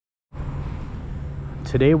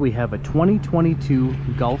Today we have a 2022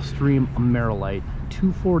 Gulfstream Ameri-Lite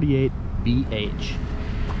 248 BH.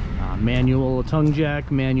 Manual tongue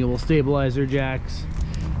jack, manual stabilizer jacks.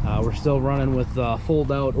 We're still running with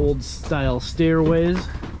fold out old style stairways.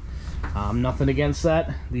 Nothing against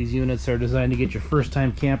that. These units are designed to get your first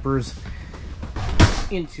time campers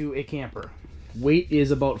into a camper. Weight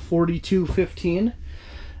is about 4215.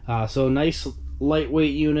 So nice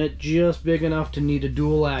lightweight unit, just big enough to need a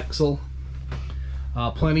dual axle.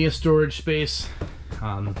 Plenty of storage space.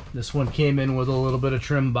 This one came in with a little bit of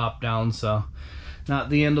trim bop down, so not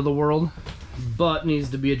the end of the world, but needs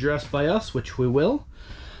to be addressed by us, which we will.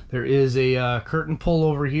 There is a curtain pull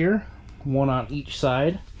over here, one on each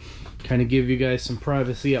side, kind of give you guys some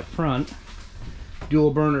privacy up front.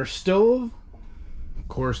 Dual burner stove, of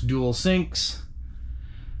course dual sinks,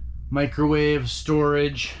 microwave,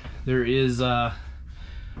 storage. There is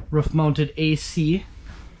roof mounted AC.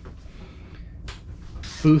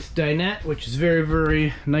 Booth dinette, which is very,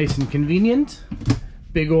 very nice and convenient.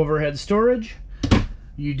 Big overhead storage.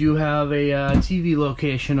 You do have a TV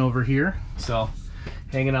location over here, so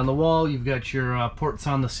hanging on the wall. You've got your ports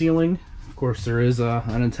on the ceiling. Of course, there is an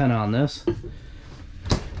antenna on this.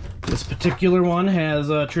 This particular one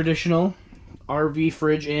has a traditional RV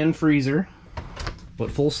fridge and freezer,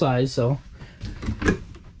 but full size, so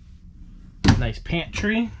nice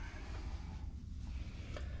pantry.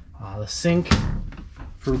 The sink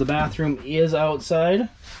for the bathroom is outside.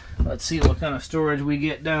 Let's see what kind of storage we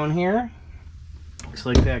get down here. Looks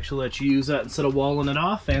like they actually let you use that instead of walling it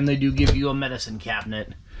off, and they do give you a medicine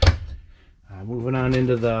cabinet. Moving on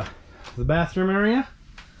into the bathroom area.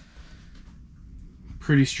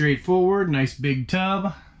 Pretty straightforward, nice big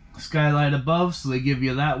tub. Skylight above, so they give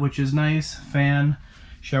you that, which is nice. Fan,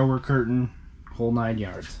 shower curtain, whole 9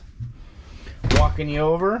 yards. Walking you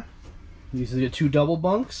over, these are the 2 double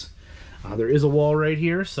bunks. There is a wall right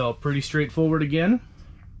here, so pretty straightforward again.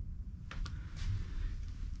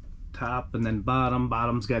 Top and then bottom.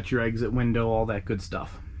 Bottom's got your exit window, all that good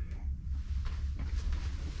stuff.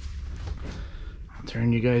 I'll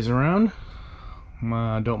turn you guys around.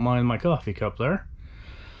 Don't mind my coffee cup there.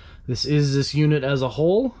 This is this unit as a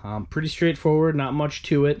whole. Pretty straightforward, not much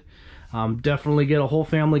to it. Definitely get a whole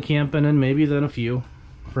family camping and maybe then a few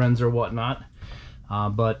friends or whatnot.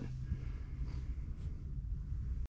 But